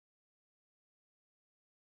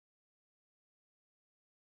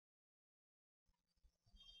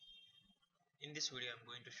In this video, I'm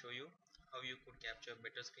going to show you how you could capture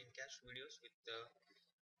better screencast videos with the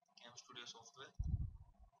Camstudio software.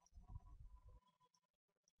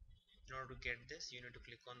 In order to get this, you need to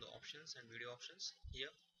click on the options and video options.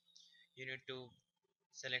 Here, you need to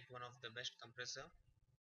select one of the best compressor.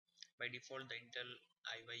 By default, the Intel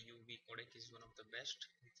IYUV codec is one of the best,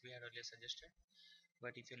 which we had earlier suggested.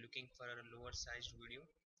 But if you're looking for a lower sized video,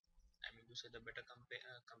 I mean to say the better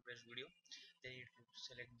compressed video, then you need to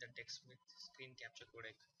select the TechSmith screen capture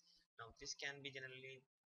codec. Now, this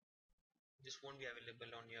won't be available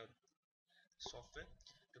on your software.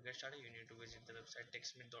 To get started, you need to visit the website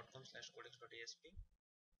techsmith.com/codecs.asp.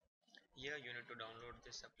 Here you need to download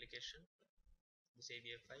this application, this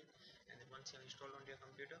AVI file, and then once you have installed on your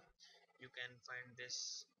computer, you can find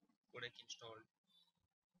this codec installed.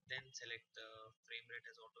 Then select the frame rate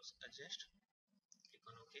as auto adjust, click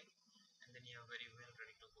on OK, and then you are very well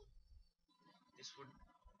ready to go. This would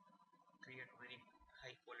create very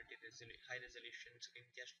high quality high resolution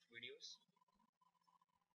screencast videos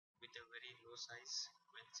with a very low size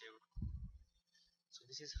when saved. So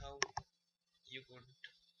this is how you could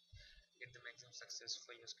get the maximum success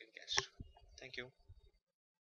for your screencast. Thank you.